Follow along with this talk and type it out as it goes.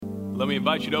Let me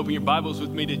invite you to open your Bibles with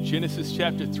me to Genesis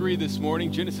chapter 3 this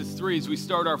morning. Genesis 3 as we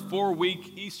start our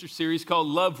 4-week Easter series called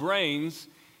Love Reigns.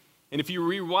 And if you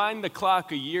rewind the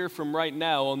clock a year from right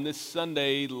now, on this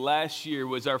Sunday last year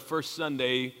was our first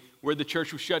Sunday where the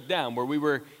church was shut down, where we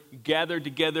were gathered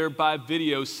together by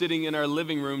video, sitting in our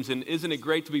living rooms. And isn't it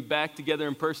great to be back together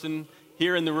in person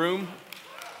here in the room?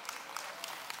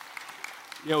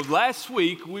 You know, last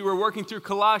week we were working through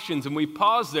Colossians and we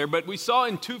paused there, but we saw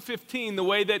in 2:15 the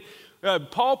way that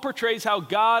Paul portrays how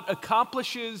God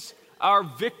accomplishes our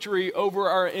victory over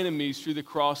our enemies through the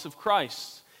cross of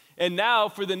Christ. And now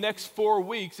for the next 4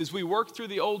 weeks, as we work through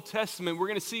the Old Testament, we're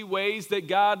going to see ways that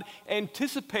God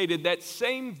anticipated that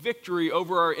same victory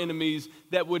over our enemies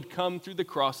that would come through the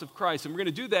cross of Christ. And we're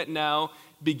going to do that now,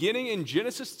 beginning in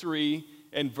Genesis 3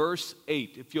 and verse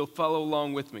 8, if you'll follow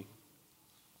along with me.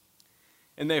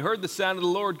 And they heard the sound of the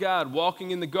Lord God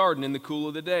walking in the garden in the cool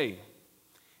of the day.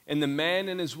 And the man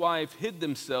and his wife hid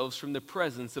themselves from the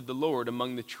presence of the Lord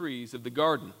among the trees of the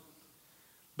garden.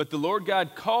 But the Lord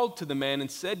God called to the man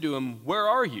and said to him, "Where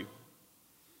are you?"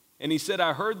 And he said,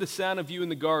 "I heard the sound of you in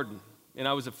the garden, and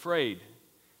I was afraid,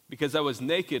 because I was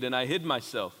naked and I hid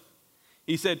myself."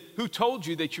 He said, "Who told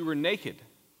you that you were naked?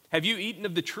 Have you eaten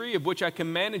of the tree of which I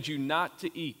commanded you not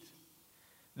to eat?"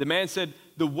 The man said,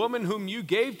 "The woman whom you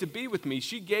gave to be with me,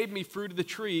 she gave me fruit of the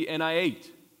tree, and I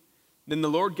ate." Then the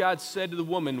Lord God said to the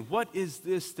woman, "What is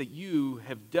this that you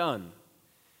have done?"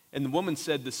 And the woman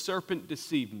said, "The serpent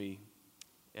deceived me,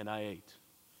 and I ate."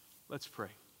 Let's pray.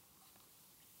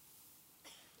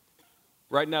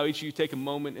 Right now, each of you take a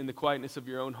moment in the quietness of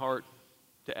your own heart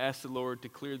to ask the Lord to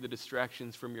clear the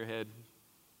distractions from your head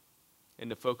and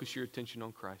to focus your attention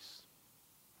on Christ.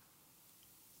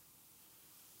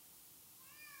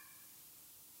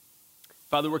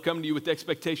 Father, we're coming to you with the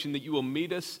expectation that you will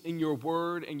meet us in your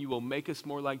word and you will make us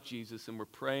more like Jesus. And we're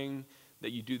praying that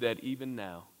you do that even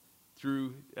now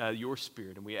through your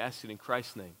Spirit. And we ask it in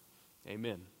Christ's name.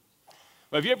 Amen.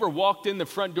 Well, have you ever walked in the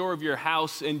front door of your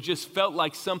house and just felt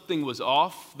like something was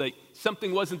off, that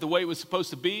something wasn't the way it was supposed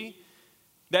to be?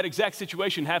 That exact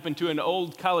situation happened to an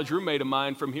old college roommate of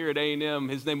mine from here at A&M.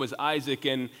 His name was Isaac,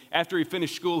 and after he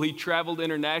finished school, he traveled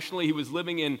internationally. He was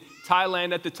living in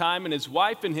Thailand at the time, and his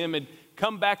wife and him had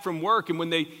come back from work, and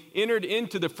when they entered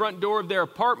into the front door of their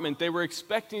apartment, they were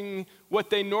expecting what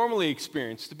they normally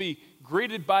experience, to be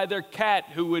greeted by their cat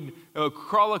who would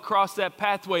crawl across that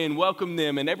pathway and welcome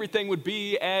them, and everything would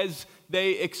be as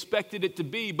they expected it to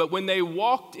be. But when they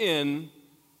walked in,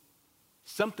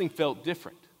 something felt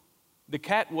different. The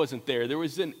cat wasn't there. There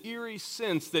was an eerie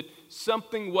sense that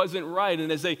something wasn't right. And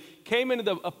as they came into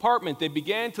the apartment, they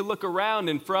began to look around,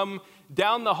 and from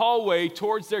down the hallway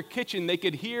towards their kitchen, they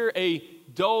could hear a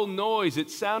dull noise. It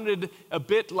sounded a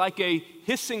bit like a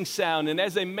hissing sound. And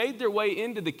as they made their way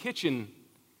into the kitchen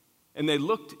and they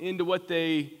looked into what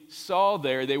they saw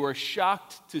there, they were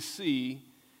shocked to see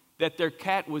that their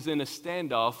cat was in a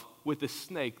standoff with a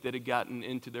snake that had gotten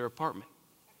into their apartment.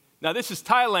 Now, this is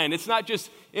Thailand. It's not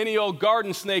just any old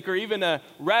garden snake or even a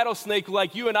rattlesnake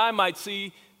like you and I might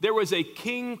see. There was a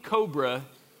king cobra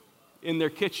in their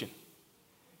kitchen.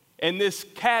 And this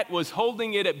cat was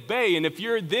holding it at bay. And if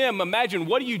you're them, imagine,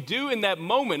 what do you do in that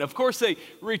moment? Of course, they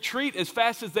retreat as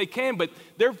fast as they can, but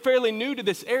they're fairly new to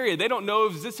this area. They don't know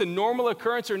if this is a normal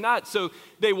occurrence or not. So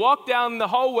they walk down the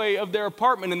hallway of their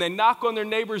apartment and they knock on their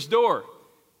neighbor's door.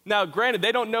 Now, granted,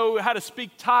 they don't know how to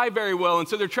speak Thai very well, and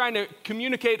so they're trying to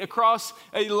communicate across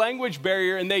a language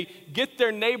barrier, and they get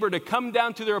their neighbor to come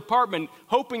down to their apartment,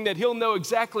 hoping that he'll know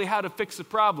exactly how to fix the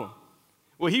problem.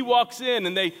 Well, he walks in,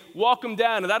 and they walk him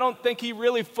down, and I don't think he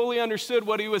really fully understood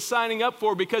what he was signing up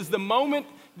for, because the moment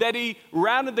that he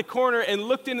rounded the corner and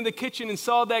looked into the kitchen and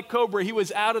saw that cobra, he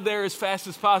was out of there as fast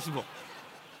as possible.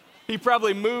 He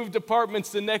probably moved apartments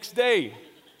the next day.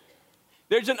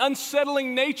 There's an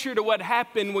unsettling nature to what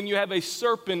happened when you have a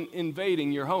serpent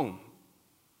invading your home.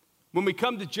 When we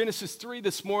come to Genesis 3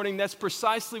 this morning, that's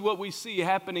precisely what we see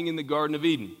happening in the Garden of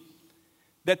Eden.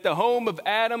 That the home of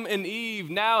Adam and Eve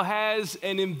now has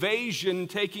an invasion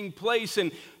taking place.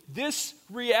 And this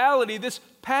reality, this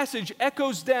passage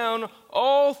echoes down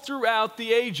all throughout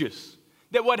the ages.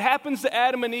 That what happens to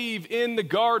Adam and Eve in the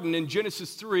garden in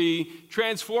Genesis 3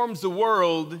 transforms the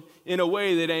world in a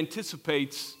way that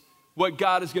anticipates what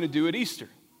God is going to do at Easter.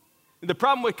 And the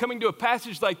problem with coming to a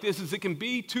passage like this is it can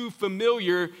be too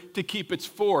familiar to keep its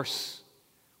force.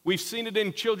 We've seen it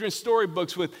in children's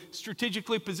storybooks with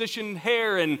strategically positioned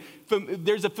hair, and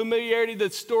there's a familiarity to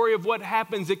the story of what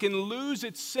happens. It can lose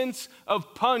its sense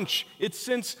of punch, its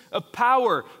sense of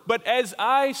power. But as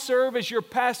I serve as your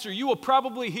pastor, you will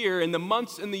probably hear in the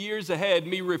months and the years ahead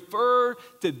me refer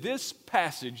to this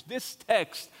passage, this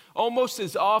text, almost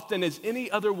as often as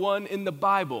any other one in the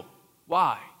Bible.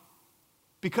 Why?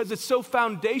 Because it's so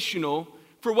foundational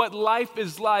for what life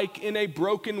is like in a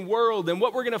broken world. And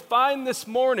what we're going to find this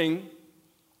morning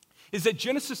is that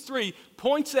Genesis 3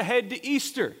 points ahead to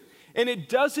Easter. And it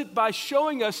does it by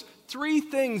showing us three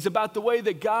things about the way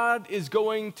that God is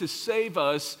going to save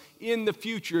us in the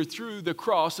future through the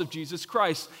cross of Jesus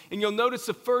Christ. And you'll notice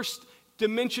the first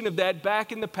dimension of that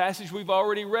back in the passage we've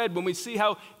already read when we see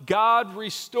how God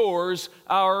restores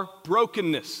our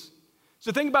brokenness.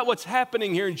 So think about what's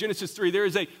happening here in Genesis 3. There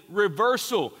is a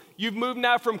reversal. You've moved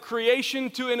now from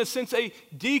creation to, in a sense, a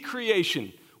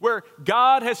decreation, where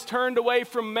God has turned away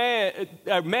from man.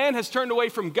 Man has turned away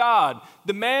from God.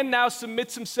 The man now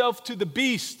submits himself to the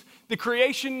beast. The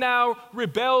creation now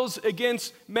rebels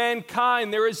against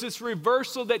mankind. There is this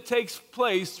reversal that takes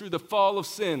place through the fall of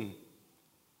sin.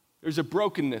 There's a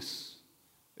brokenness,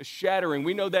 a shattering.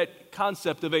 We know that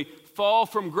concept of a fall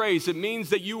from grace. It means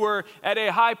that you were at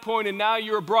a high point and now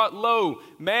you are brought low.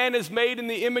 Man is made in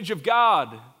the image of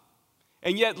God.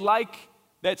 And yet, like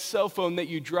that cell phone that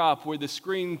you drop where the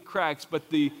screen cracks but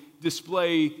the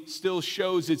display still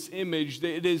shows its image,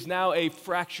 it is now a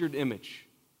fractured image.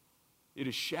 It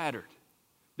is shattered.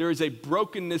 There is a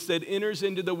brokenness that enters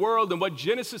into the world. And what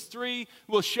Genesis 3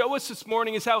 will show us this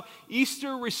morning is how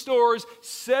Easter restores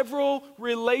several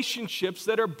relationships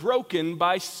that are broken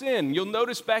by sin. You'll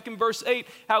notice back in verse 8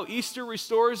 how Easter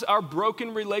restores our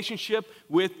broken relationship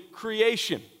with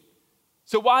creation.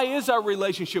 So why is our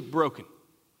relationship broken?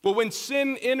 Well, when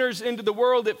sin enters into the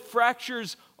world, it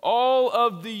fractures all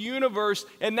of the universe.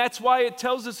 And that's why it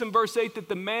tells us in verse 8 that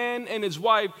the man and his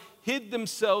wife hid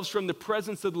themselves from the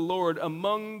presence of the Lord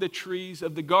among the trees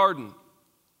of the garden.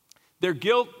 Their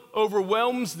guilt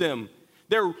overwhelms them.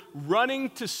 Their running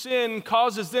to sin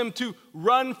causes them to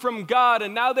run from God,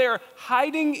 and now they are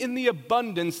hiding in the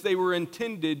abundance they were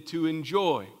intended to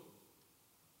enjoy.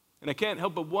 And I can't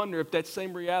help but wonder if that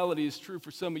same reality is true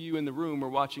for some of you in the room or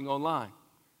watching online.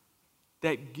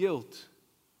 That guilt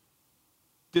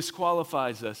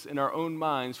disqualifies us in our own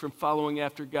minds from following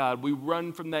after God. We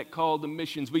run from that call to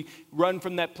missions. We run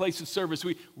from that place of service.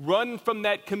 We run from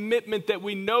that commitment that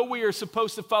we know we are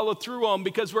supposed to follow through on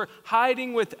because we're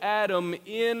hiding with Adam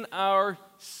in our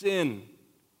sin.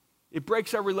 It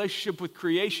breaks our relationship with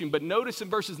creation. But notice in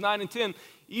verses 9 and 10,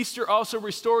 Easter also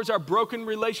restores our broken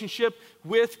relationship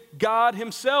with God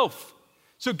himself.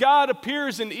 So God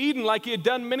appears in Eden like he had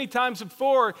done many times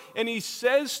before, and he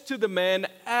says to the man,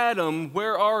 Adam,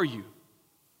 where are you?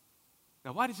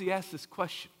 Now, why does he ask this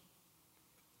question?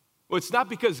 Well, it's not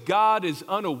because God is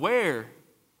unaware.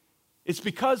 It's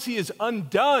because he is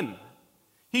undone.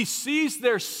 He sees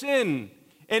their sin,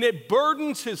 and it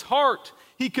burdens his heart.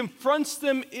 He confronts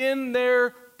them in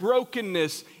their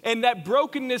brokenness, and that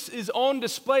brokenness is on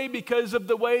display because of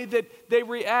the way that they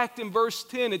react. In verse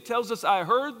 10, it tells us, I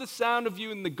heard the sound of you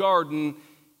in the garden,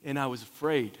 and I was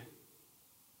afraid.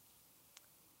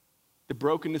 The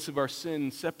brokenness of our sin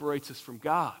separates us from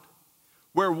God.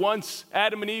 Where once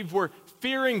Adam and Eve were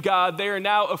fearing God, they are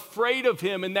now afraid of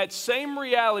him, and that same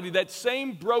reality, that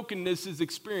same brokenness is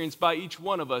experienced by each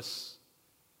one of us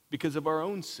because of our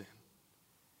own sin.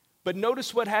 But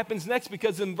notice what happens next,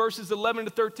 because in verses 11 to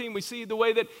 13, we see the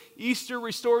way that Easter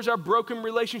restores our broken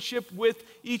relationship with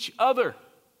each other.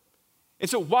 And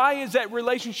so why is that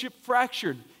relationship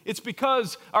fractured? It's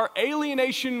because our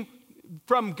alienation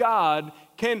from God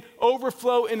can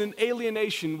overflow in an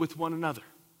alienation with one another.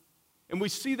 And we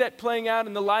see that playing out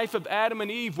in the life of Adam and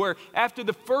Eve, where after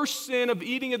the first sin of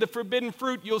eating of the forbidden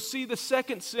fruit, you'll see the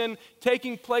second sin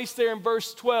taking place there in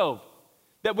verse 12.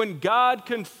 That when God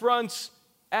confronts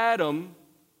Adam,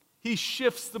 he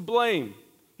shifts the blame.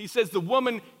 He says, the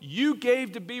woman you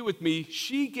gave to be with me,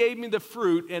 she gave me the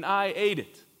fruit and I ate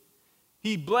it.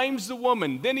 He blames the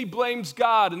woman, then he blames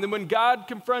God, and then when God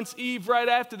confronts Eve right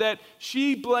after that,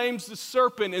 she blames the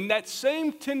serpent. And that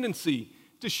same tendency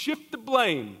to shift the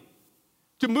blame,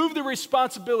 to move the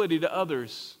responsibility to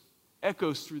others,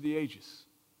 echoes through the ages.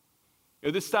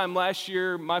 This time last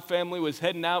year, my family was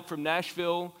heading out from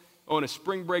Nashville on a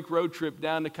spring break road trip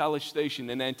down to College Station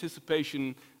in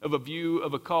anticipation of a view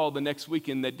of a call the next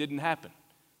weekend that didn't happen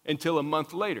until a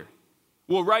month later.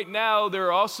 Well, right now, there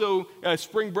are also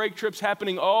spring break trips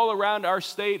happening all around our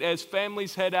state as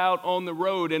families head out on the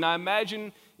road. And I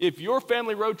imagine if your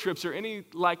family road trips are any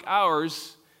like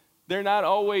ours, they're not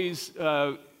always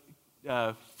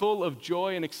full of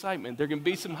joy and excitement. There can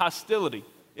be some hostility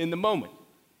in the moment.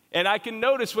 And I can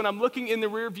notice when I'm looking in the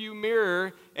rearview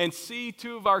mirror and see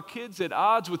two of our kids at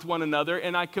odds with one another,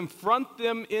 and I confront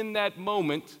them in that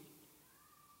moment,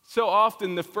 so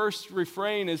often the first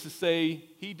refrain is to say,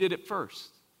 he did it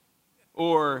first.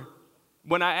 Or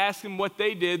when I ask them what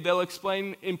they did, they'll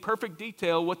explain in perfect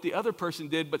detail what the other person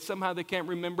did, but somehow they can't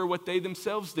remember what they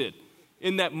themselves did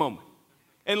in that moment.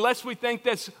 Unless we think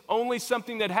that's only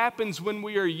something that happens when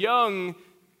we are young,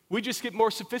 we just get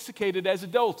more sophisticated as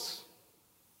adults.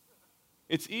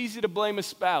 It's easy to blame a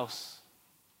spouse,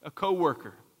 a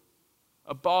coworker,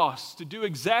 a boss, to do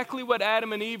exactly what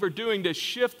Adam and Eve are doing, to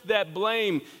shift that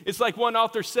blame. It's like one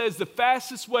author says, the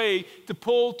fastest way to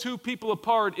pull two people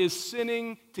apart is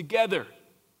sinning together.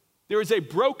 There is a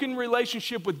broken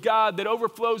relationship with God that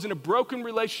overflows in a broken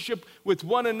relationship with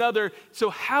one another. So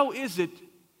how is it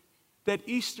that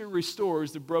Easter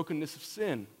restores the brokenness of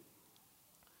sin?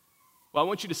 Well, I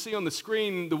want you to see on the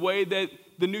screen the way that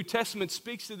the New Testament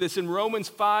speaks to this. In Romans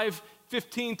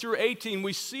 5:15 through 18,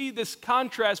 we see this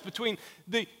contrast between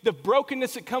the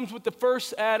brokenness that comes with the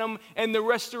first Adam and the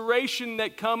restoration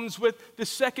that comes with the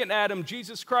second Adam,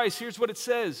 Jesus Christ. Here's what it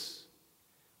says.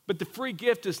 But the free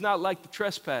gift is not like the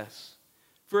trespass.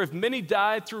 For if many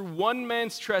died through one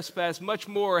man's trespass, much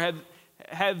more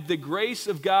have the grace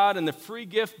of God and the free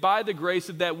gift by the grace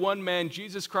of that one man,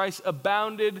 Jesus Christ,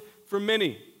 abounded for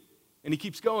many. And he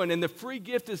keeps going, and the free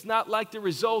gift is not like the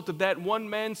result of that one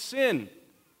man's sin.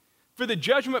 For the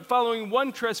judgment following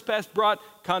one trespass brought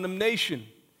condemnation,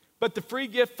 but the free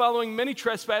gift following many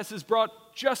trespasses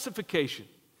brought justification.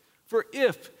 For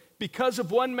if, because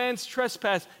of one man's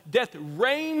trespass, death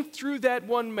reigned through that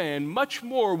one man, much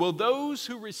more will those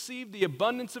who receive the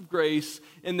abundance of grace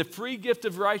and the free gift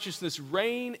of righteousness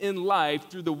reign in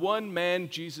life through the one man,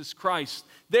 Jesus Christ.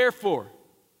 Therefore,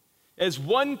 as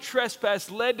one trespass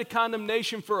led to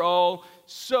condemnation for all,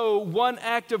 so one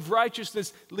act of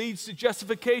righteousness leads to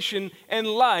justification and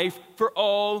life for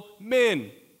all men.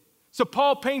 So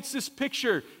Paul paints this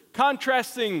picture,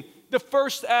 contrasting the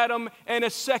first Adam and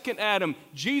a second Adam.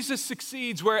 Jesus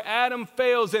succeeds where Adam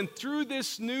fails, and through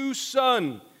this new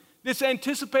Son, this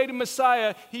anticipated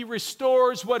Messiah, he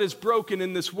restores what is broken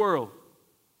in this world.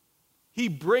 He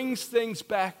brings things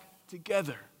back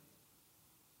together.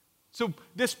 So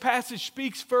this passage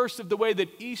speaks first of the way that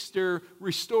Easter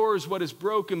restores what is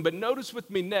broken. But notice with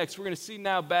me next, we're going to see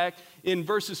now back in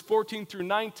verses 14 through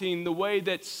 19, the way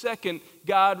that second,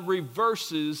 God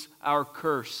reverses our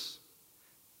curse.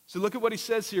 So look at what he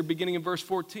says here, beginning in verse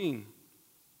 14.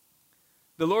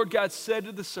 The Lord God said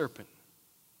to the serpent,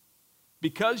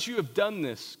 because you have done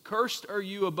this, cursed are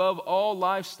you above all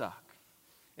livestock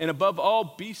and above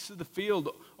all beasts of the field.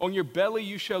 On your belly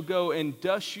you shall go, and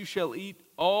dust you shall eat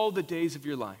all the days of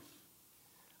your life.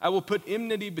 I will put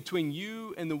enmity between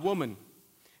you and the woman,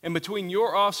 and between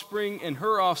your offspring and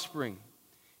her offspring.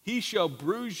 He shall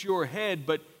bruise your head,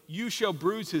 but you shall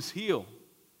bruise his heel.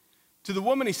 To the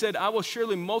woman he said, I will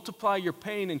surely multiply your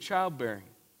pain in childbearing.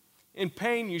 In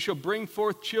pain you shall bring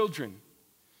forth children.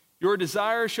 Your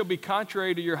desire shall be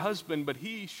contrary to your husband, but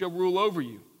he shall rule over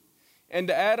you. And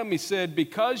to Adam he said,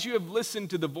 because you have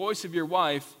listened to the voice of your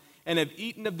wife, and have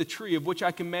eaten of the tree of which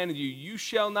I commanded you, you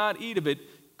shall not eat of it.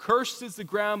 Cursed is the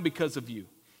ground because of you.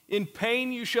 In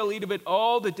pain you shall eat of it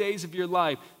all the days of your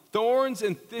life. Thorns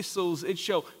and thistles it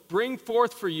shall bring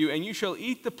forth for you, and you shall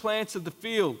eat the plants of the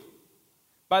field.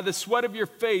 By the sweat of your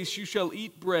face you shall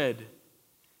eat bread,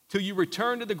 till you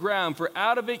return to the ground. For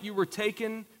out of it you were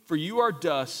taken, for you are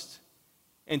dust,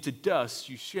 and to dust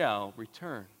you shall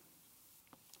return.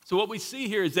 So what we see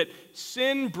here is that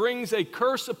sin brings a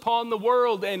curse upon the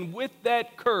world, and with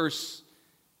that curse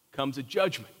comes a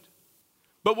judgment.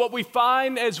 But what we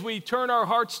find as we turn our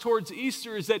hearts towards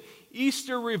Easter is that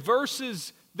Easter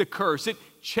reverses the curse. It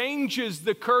changes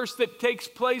the curse that takes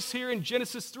place here in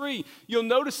Genesis 3. You'll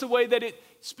notice the way that it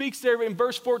speaks there in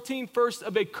verse 14 first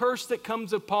of a curse that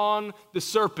comes upon the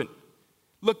serpent.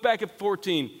 Look back at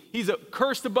 14. He's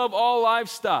cursed above all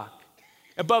livestock,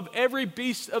 above every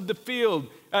beast of the field,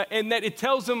 and that it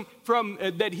tells him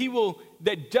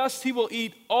that dust he will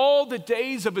eat all the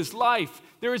days of his life.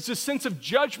 There is a sense of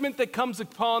judgment that comes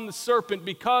upon the serpent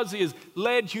because he has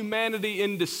led humanity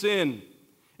into sin.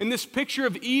 And this picture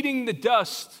of eating the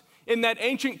dust in that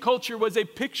ancient culture was a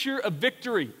picture of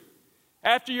victory.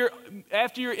 After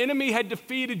your enemy had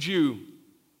defeated you,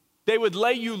 they would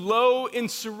lay you low in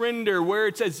surrender, where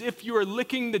it's as if you are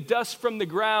licking the dust from the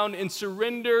ground in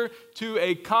surrender to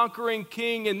a conquering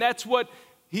king. And that's what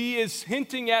he is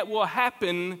hinting at will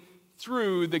happen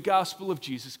through the gospel of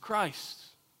Jesus Christ.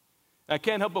 I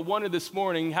can't help but wonder this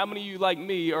morning, how many of you like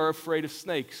me are afraid of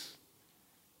snakes?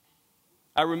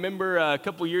 I remember a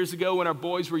couple years ago when our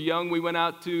boys were young, we went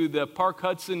out to the Park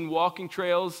Hudson walking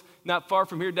trails, not far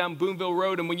from here down Boonville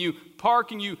Road. And when you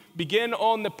park and you begin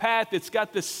on the path, it's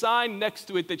got this sign next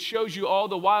to it that shows you all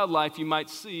the wildlife you might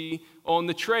see on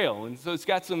the trail. And so it's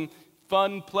got some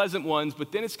fun, pleasant ones,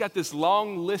 but then it's got this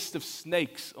long list of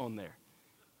snakes on there.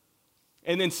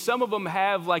 And then some of them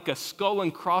have like a skull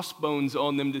and crossbones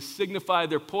on them to signify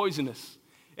they're poisonous.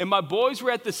 And my boys were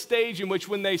at the stage in which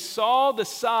when they saw the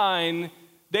sign,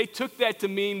 they took that to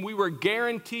mean we were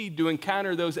guaranteed to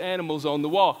encounter those animals on the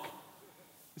walk.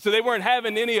 So they weren't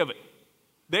having any of it.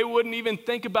 They wouldn't even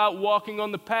think about walking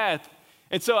on the path.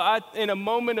 And so in a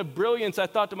moment of brilliance, I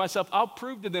thought to myself, I'll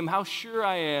prove to them how sure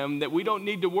I am that we don't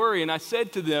need to worry. And I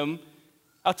said to them,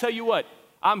 I'll tell you what,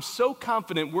 I'm so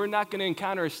confident we're not going to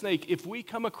encounter a snake. If we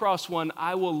come across one,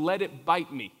 I will let it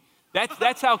bite me.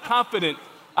 That's how confident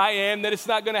I am that it's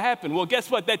not going to happen. Well,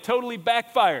 guess what? That totally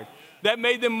backfired. That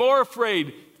made them more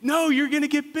afraid. No, you're going to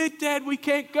get bit, Dad. We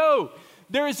can't go.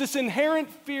 There is this inherent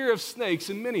fear of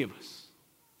snakes in many of us.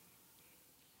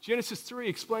 Genesis 3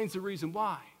 explains the reason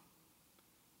why.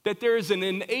 That there is an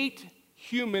innate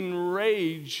human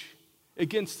rage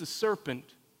against the serpent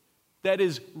that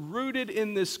is rooted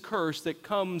in this curse that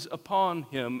comes upon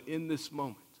him in this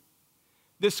moment.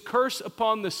 This curse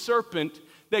upon the serpent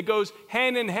that goes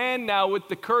hand in hand now with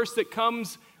the curse that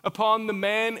comes upon the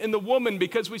man and the woman,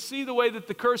 because we see the way that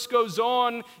the curse goes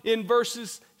on in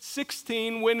verses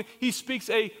 16 when he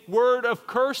speaks a word of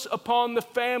curse upon the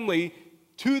family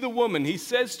to the woman. He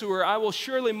says to her, I will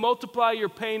surely multiply your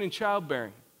pain in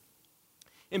childbearing.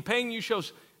 In pain you shall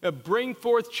bring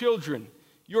forth children.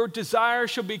 Your desire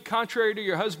shall be contrary to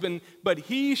your husband, but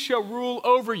he shall rule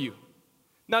over you.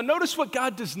 Now notice what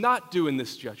God does not do in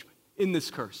this judgment, in this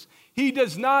curse. He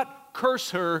does not curse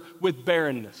her with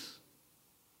barrenness.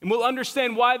 And we'll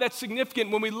understand why that's significant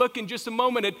when we look in just a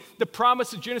moment at the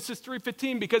promise of Genesis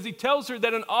 3:15, because he tells her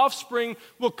that an offspring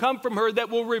will come from her that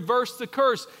will reverse the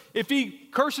curse. If he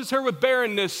curses her with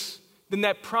barrenness, then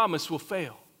that promise will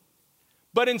fail.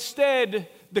 But instead,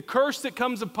 the curse that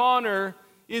comes upon her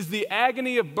is the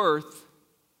agony of birth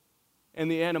and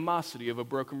the animosity of a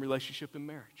broken relationship in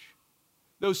marriage.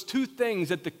 Those two things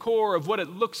at the core of what it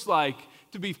looks like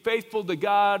to be faithful to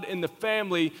God and the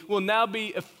family will now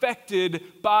be affected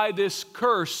by this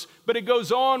curse. But it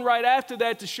goes on right after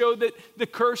that to show that the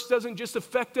curse doesn't just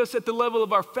affect us at the level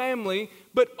of our family,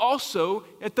 but also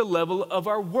at the level of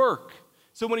our work.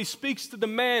 So when he speaks to the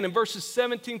man in verses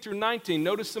 17 through 19,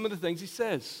 notice some of the things he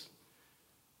says.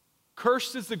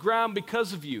 Cursed is the ground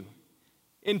because of you.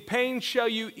 In pain shall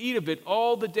you eat of it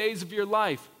all the days of your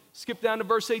life. Skip down to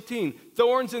verse 18.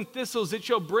 Thorns and thistles it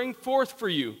shall bring forth for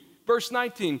you. Verse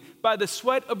 19, by the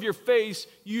sweat of your face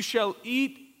you shall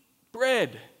eat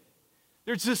bread.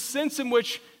 There's this sense in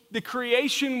which the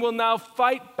creation will now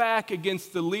fight back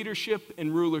against the leadership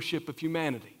and rulership of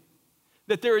humanity.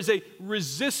 That there is a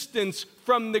resistance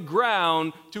from the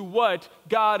ground to what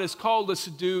God has called us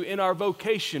to do in our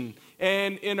vocation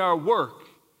and in our work.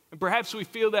 And perhaps we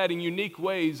feel that in unique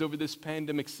ways over this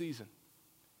pandemic season.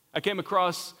 I came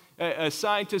across a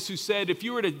scientist who said if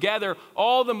you were to gather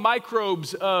all the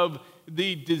microbes of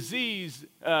the disease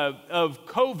of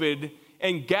COVID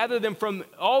and gather them from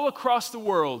all across the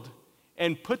world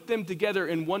and put them together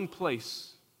in one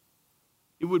place,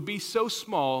 it would be so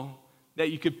small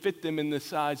that you could fit them in the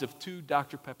size of 2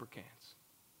 Dr. Pepper cans.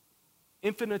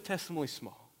 Infinitesimally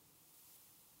small.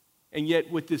 And yet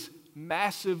with this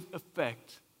massive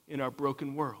effect in our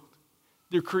broken world.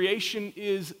 The creation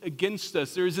is against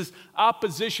us. There's this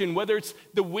opposition, whether it's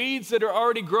the weeds that are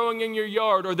already growing in your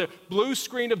yard or the blue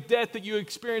screen of death that you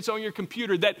experience on your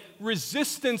computer. That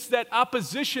resistance, that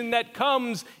opposition that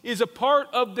comes is a part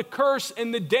of the curse.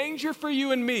 And the danger for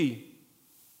you and me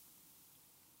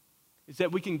is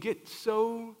that we can get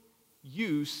so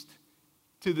used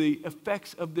to the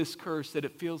effects of this curse that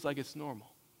it feels like it's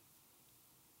normal.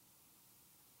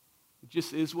 It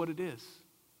just is what it is.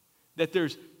 That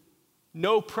there's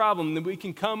no problem, that we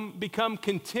can become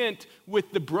content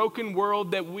with the broken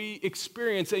world that we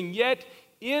experience. And yet,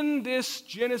 in this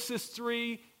Genesis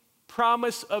 3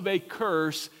 promise of a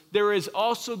curse, there is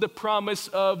also the promise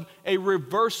of a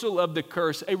reversal of the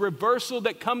curse, a reversal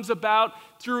that comes about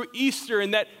through Easter.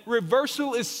 And that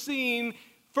reversal is seen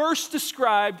first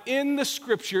described in the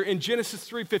scripture in Genesis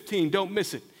 3:15. Don't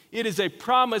miss it. It is a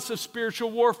promise of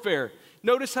spiritual warfare.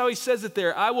 Notice how he says it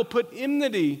there. I will put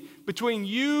enmity between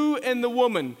you and the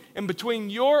woman, and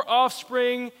between your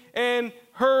offspring and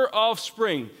her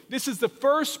offspring. This is the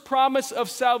first promise of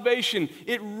salvation.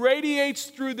 It radiates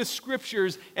through the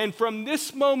scriptures, and from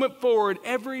this moment forward,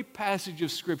 every passage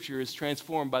of scripture is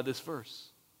transformed by this verse.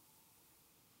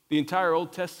 The entire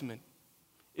Old Testament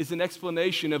is an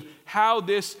explanation of how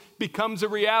this becomes a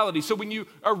reality. So when you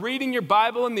are reading your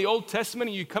Bible in the Old Testament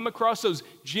and you come across those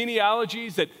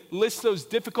genealogies that list those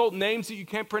difficult names that you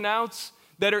can't pronounce,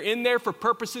 that are in there for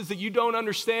purposes that you don't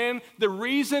understand, the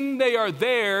reason they are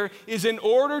there is in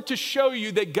order to show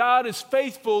you that God is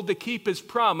faithful to keep his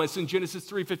promise in Genesis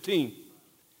 3:15.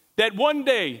 That one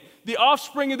day the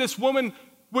offspring of this woman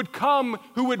would come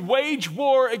who would wage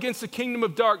war against the kingdom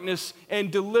of darkness and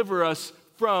deliver us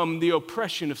from the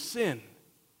oppression of sin.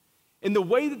 And the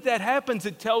way that happens,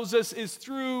 it tells us, is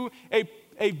through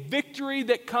a victory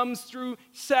that comes through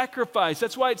sacrifice.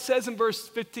 That's why it says in verse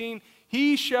 15,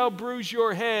 he shall bruise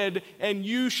your head and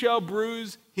you shall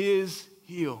bruise his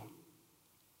heel.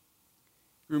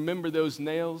 Remember those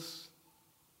nails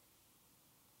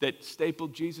that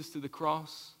stapled Jesus to the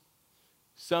cross?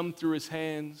 Some through his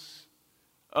hands,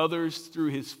 others through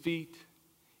his feet.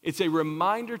 It's a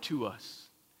reminder to us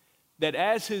that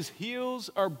as his heels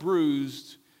are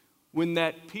bruised, when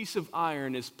that piece of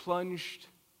iron is plunged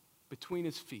between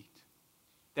his feet,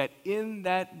 that in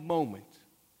that moment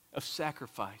of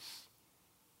sacrifice,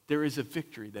 there is a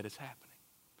victory that is happening.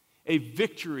 A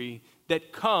victory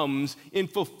that comes in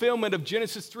fulfillment of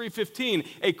Genesis 3:15,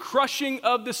 a crushing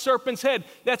of the serpent's head.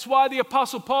 That's why the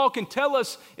Apostle Paul can tell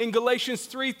us in Galatians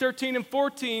 3:13 and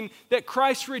 14 that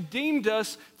Christ redeemed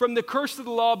us from the curse of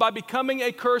the law by becoming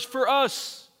a curse for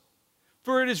us.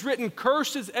 For it is written,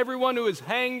 cursed is everyone who is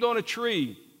hanged on a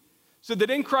tree, so that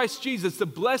in Christ Jesus the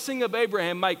blessing of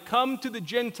Abraham might come to the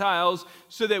Gentiles,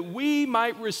 so that we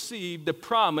might receive the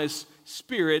promised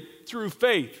Spirit through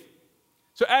faith.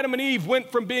 So Adam and Eve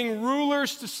went from being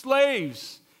rulers to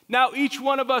slaves. Now each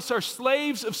one of us are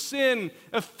slaves of sin,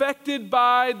 affected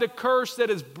by the curse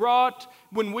that is brought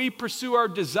when we pursue our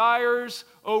desires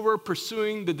over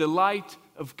pursuing the delight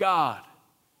of God.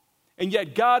 And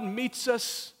yet God meets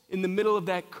us in the middle of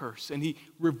that curse, and he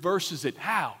reverses it.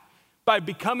 How? By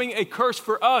becoming a curse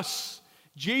for us.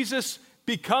 Jesus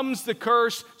becomes the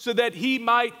curse so that he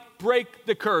might break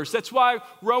the curse. That's why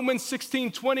Romans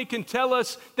 16:20 can tell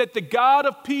us that the God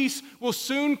of peace will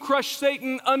soon crush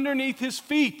Satan underneath his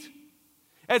feet.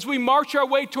 As we march our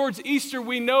way towards Easter,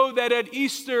 we know that at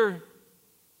Easter,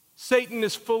 Satan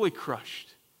is fully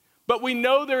crushed. But we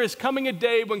know there is coming a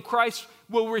day when Christ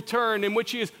will return, in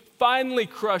which he is finally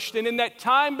crushed. And in that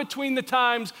time between the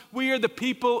times, we are the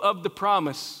people of the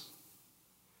promise,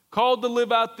 called to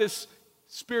live out this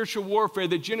spiritual warfare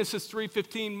that Genesis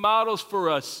 3:15 models for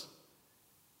us.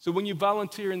 So when you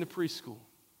volunteer in the preschool,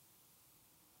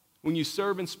 when you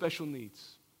serve in special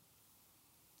needs,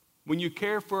 when you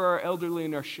care for our elderly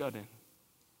and our shut-in,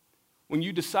 when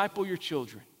you disciple your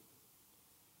children,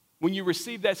 when you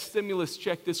receive that stimulus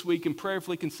check this week and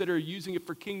prayerfully consider using it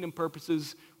for kingdom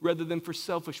purposes rather than for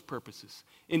selfish purposes,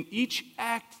 in each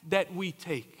act that we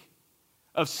take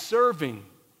of serving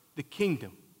the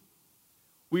kingdom,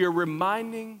 we are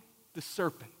reminding the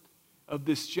serpent of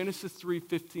this Genesis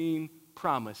 3:15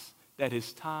 promise that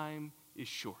his time is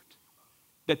short,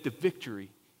 that the victory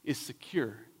is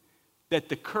secure, that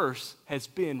the curse has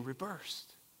been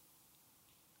reversed.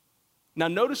 Now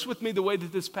notice with me the way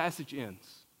that this passage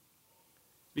ends,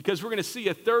 because we're going to see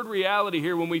a third reality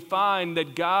here when we find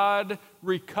that God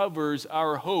recovers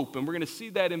our hope. And we're going to see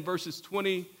that in verses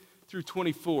 20 through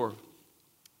 24.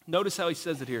 Notice how he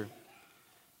says it here.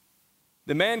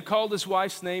 The man called his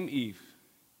wife's name Eve,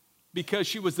 because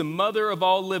she was the mother of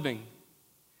all living.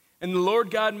 And the Lord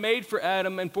God made for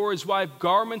Adam and for his wife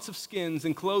garments of skins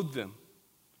and clothed them.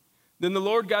 Then the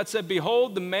Lord God said,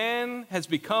 behold, the man has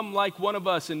become like one of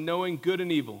us in knowing good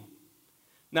and evil.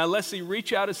 Now lest he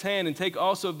reach out his hand and take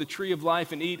also of the tree of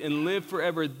life and eat and live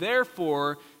forever.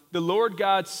 Therefore, the Lord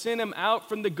God sent him out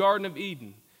from the Garden of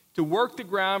Eden to work the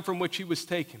ground from which he was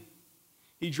taken.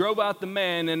 He drove out the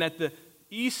man, and at the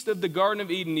east of the Garden of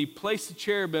Eden, he placed a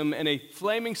cherubim and a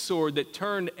flaming sword that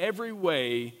turned every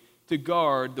way to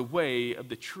guard the way of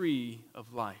the tree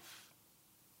of life.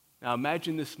 Now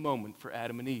imagine this moment for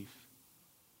Adam and Eve.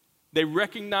 They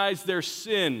recognize their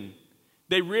sin.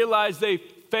 They realize they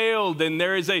failed, and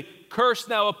there is a curse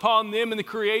now upon them in the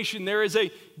creation. There is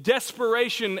a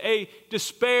desperation, a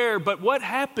despair. But what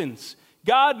happens?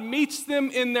 God meets them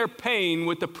in their pain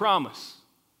with a promise.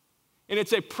 And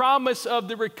it's a promise of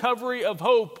the recovery of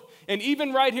hope. And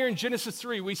even right here in Genesis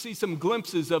 3, we see some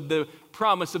glimpses of the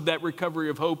promise of that recovery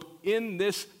of hope in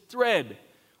this thread.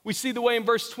 We see the way in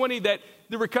verse 20 that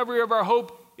the recovery of our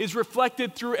hope is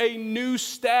reflected through a new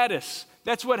status.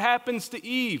 That's what happens to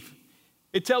Eve.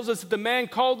 It tells us that the man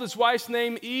called his wife's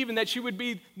name Eve, and that she would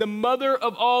be the mother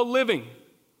of all living.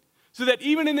 So that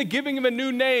even in the giving of a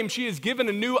new name, she is given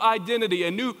a new identity,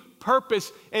 a new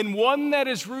purpose, and one that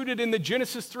is rooted in the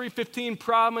Genesis 3:15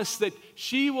 promise that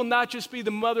she will not just be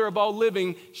the mother of all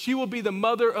living, she will be the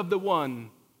mother of the one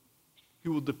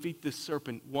who will defeat this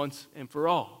serpent once and for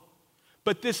all.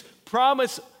 But this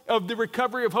promise of the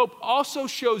recovery of hope also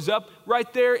shows up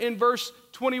right there in verse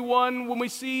 21 when we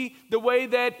see the way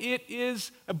that it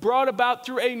is brought about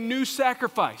through a new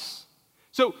sacrifice.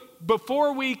 So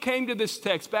before we came to this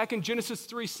text, back in Genesis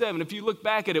 3:7, if you look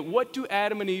back at it, what do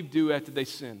Adam and Eve do after they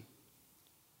sin?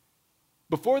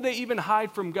 Before they even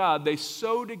hide from God, they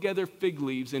sew together fig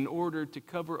leaves in order to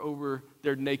cover over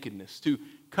their nakedness, to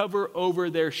cover over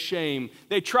their shame.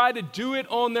 They try to do it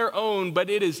on their own, but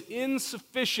it is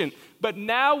insufficient. But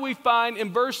now we find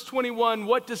in verse 21,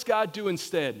 what does God do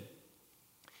instead?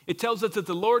 It tells us that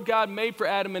the Lord God made for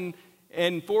Adam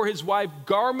and for his wife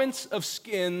garments of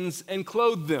skins and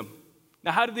clothed them.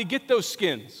 Now, how did they get those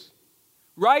skins?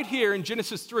 Right here in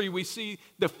Genesis 3, we see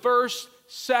the first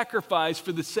sacrifice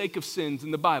for the sake of sins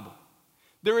in the Bible.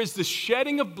 There is the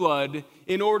shedding of blood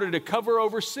in order to cover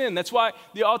over sin. That's why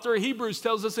the author of Hebrews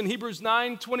tells us in Hebrews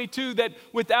 9:22 that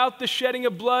without the shedding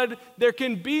of blood, there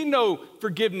can be no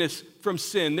forgiveness from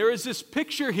sin. There is this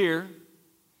picture here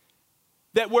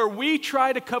that where we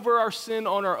try to cover our sin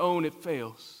on our own, it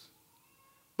fails.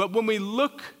 But when we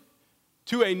look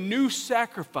to a new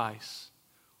sacrifice,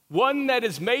 one that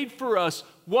is made for us,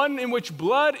 one in which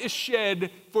blood is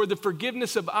shed for the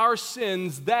forgiveness of our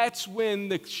sins, that's when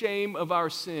the shame of our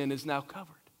sin is now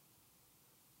covered.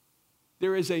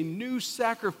 There is a new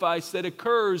sacrifice that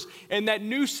occurs, and that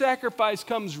new sacrifice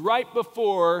comes right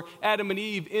before Adam and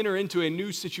Eve enter into a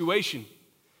new situation.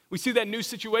 We see that new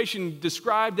situation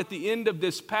described at the end of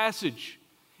this passage.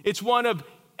 It's one of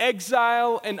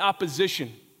exile and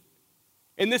opposition.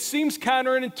 And this seems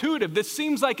counterintuitive. This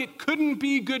seems like it couldn't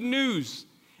be good news.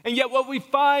 And yet what we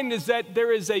find is that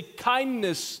there is a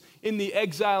kindness in the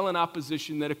exile and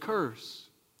opposition that occurs.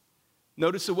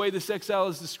 Notice the way this exile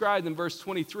is described in verse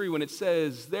 23 when it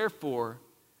says, "Therefore,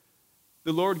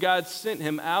 the Lord God sent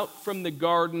him out from the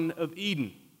Garden of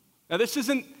Eden." Now this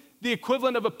isn't the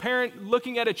equivalent of a parent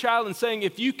looking at a child and saying,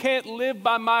 "If you can't live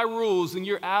by my rules, then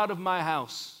you're out of my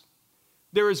house."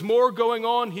 There is more going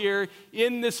on here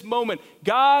in this moment.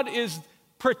 God is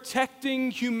protecting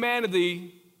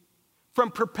humanity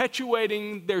from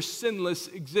perpetuating their sinless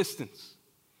existence.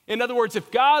 In other words,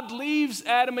 if God leaves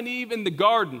Adam and Eve in the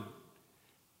garden,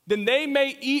 then they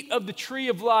may eat of the tree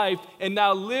of life and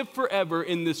now live forever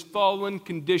in this fallen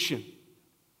condition.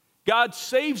 God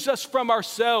saves us from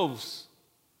ourselves.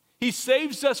 He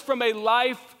saves us from a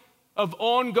life of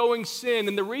ongoing sin.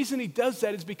 And the reason he does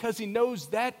that is because he knows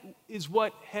that is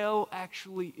what hell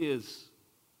actually is.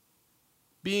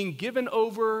 Being given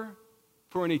over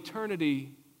for an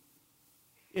eternity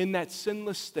in that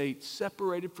sinless state,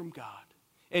 separated from God.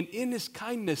 And in his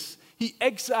kindness, he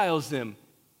exiles them.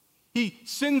 He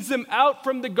sends them out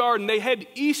from the garden. They head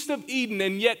east of Eden,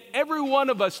 and yet every one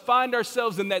of us find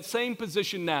ourselves in that same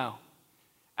position now.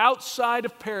 Outside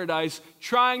of paradise,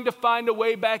 trying to find a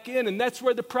way back in. And that's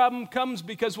where the problem comes,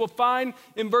 because we'll find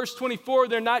in verse 24,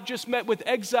 they're not just met with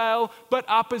exile, but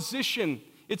opposition.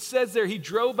 It says there, he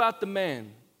drove out the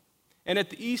man. And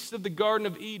at the east of the Garden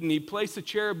of Eden, he placed a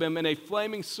cherubim and a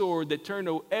flaming sword that turned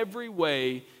every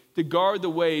way to guard the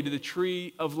way to the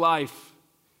tree of life.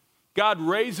 God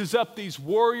raises up these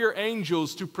warrior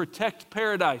angels to protect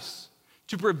paradise,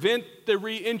 to prevent the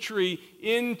re-entry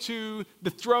into the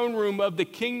throne room of the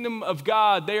kingdom of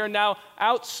God. They are now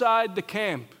outside the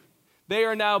camp. They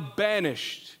are now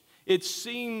banished. It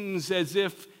seems as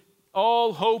if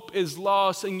all hope is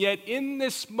lost, and yet in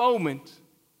this moment,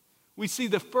 we see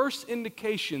the first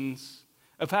indications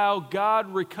of how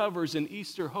God recovers an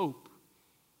Easter hope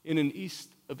in an East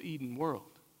of Eden world.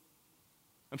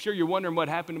 I'm sure you're wondering what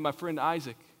happened to my friend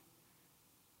Isaac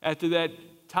after that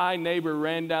Thai neighbor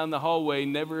ran down the hallway,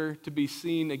 never to be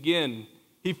seen again.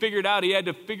 He figured out he had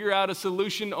to figure out a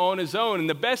solution on his own. And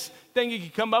the best thing he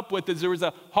could come up with is there was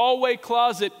a hallway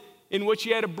closet in which he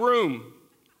had a broom.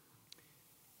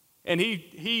 And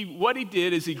what he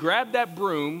did is he grabbed that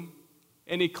broom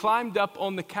and he climbed up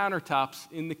on the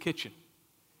countertops in the kitchen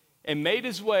and made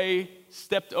his way,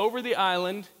 stepped over the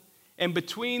island, and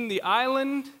between the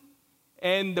island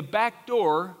and the back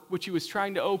door, which he was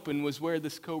trying to open, was where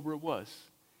this cobra was.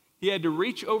 He had to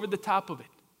reach over the top of it.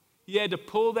 He had to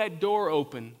pull that door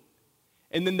open.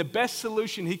 And then the best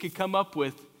solution he could come up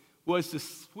with was to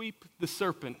sweep the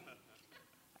serpent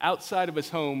outside of his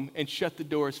home and shut the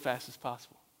door as fast as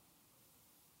possible.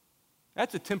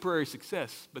 That's a temporary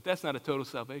success, but that's not a total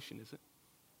salvation, is it?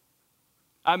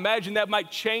 I imagine that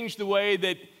might change the way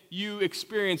that you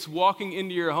experience walking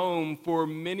into your home for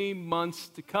many months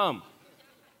to come.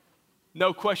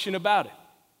 No question about it.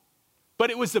 But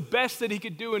it was the best that he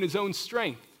could do in his own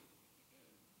strength.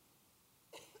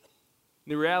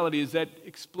 The reality is that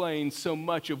explains so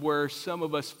much of where some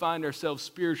of us find ourselves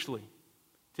spiritually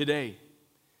today.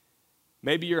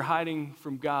 Maybe you're hiding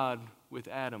from God with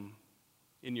Adam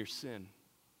in your sin.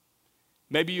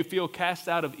 Maybe you feel cast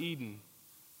out of Eden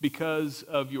because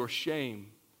of your shame.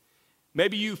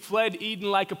 Maybe you fled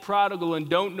Eden like a prodigal and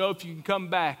don't know if you can come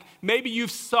back. Maybe you've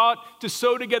sought to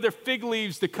sew together fig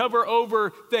leaves to cover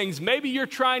over things. Maybe you're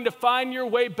trying to find your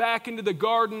way back into the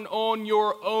garden on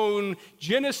your own.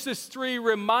 Genesis 3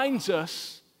 reminds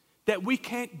us that we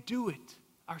can't do it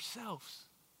ourselves.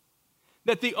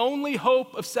 That the only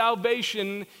hope of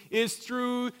salvation is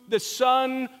through the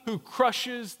Son who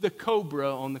crushes the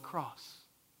cobra on the cross.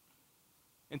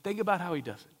 And think about how he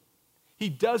does it. He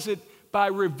does it by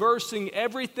reversing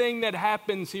everything that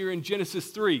happens here in Genesis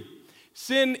 3.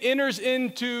 Sin enters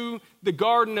into the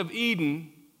Garden of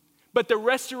Eden, but the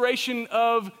restoration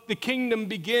of the kingdom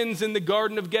begins in the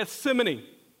Garden of Gethsemane,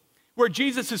 where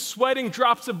Jesus is sweating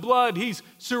drops of blood. He's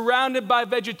surrounded by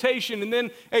vegetation, and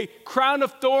then a crown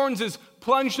of thorns is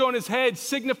plunged on his head,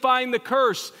 signifying the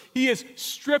curse. He is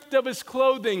stripped of his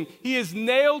clothing. He is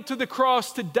nailed to the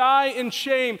cross to die in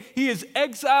shame. He is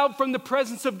exiled from the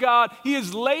presence of God. He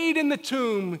is laid in the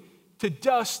tomb. To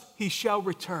dust he shall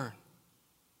return.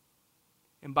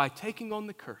 And by taking on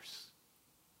the curse,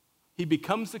 he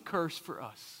becomes the curse for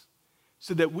us,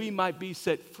 so that we might be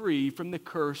set free from the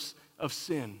curse of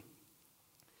sin.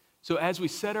 So as we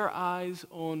set our eyes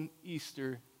on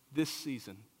Easter this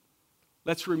season,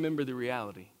 let's remember the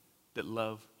reality that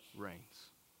love reigns.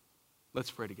 Let's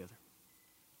pray together.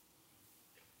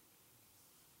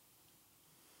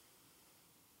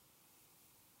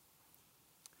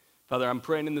 Father, I'm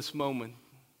praying in this moment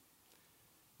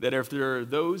that if there are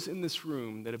those in this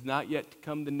room that have not yet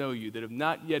come to know you, that have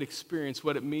not yet experienced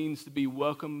what it means to be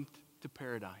welcomed to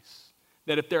paradise,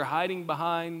 that if they're hiding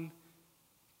behind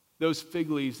those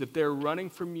fig leaves, if they're running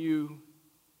from you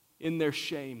in their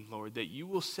shame, Lord, that you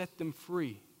will set them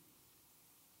free,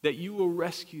 that you will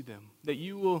rescue them, that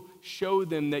you will show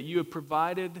them that you have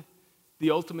provided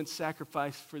the ultimate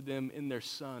sacrifice for them in their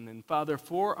Son. And Father,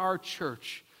 for our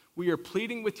church, we are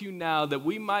pleading with you now that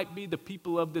we might be the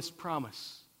people of this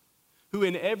promise, who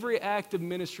in every act of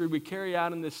ministry we carry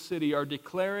out in this city are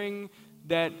declaring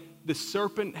that the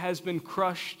serpent has been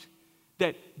crushed,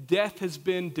 that death has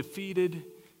been defeated,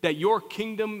 that your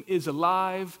kingdom is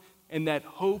alive, and that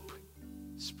hope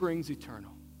springs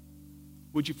eternal.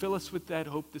 Would you fill us with that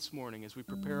hope this morning as we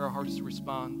prepare our hearts to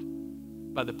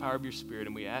respond by the power of your Spirit?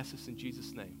 And we ask this in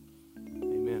Jesus' name.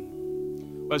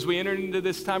 Amen. As we enter into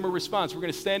this time of response, we're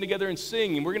going to stand together and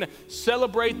sing, and we're going to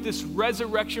celebrate this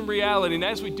resurrection reality. And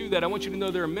as we do that, I want you to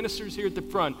know there are ministers here at the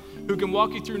front who can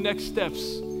walk you through next steps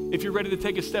if you're ready to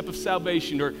take a step of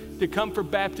salvation, or to come for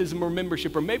baptism or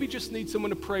membership, or maybe just need someone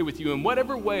to pray with you. In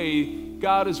whatever way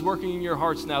God is working in your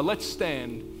hearts now, let's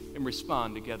stand and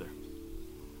respond together.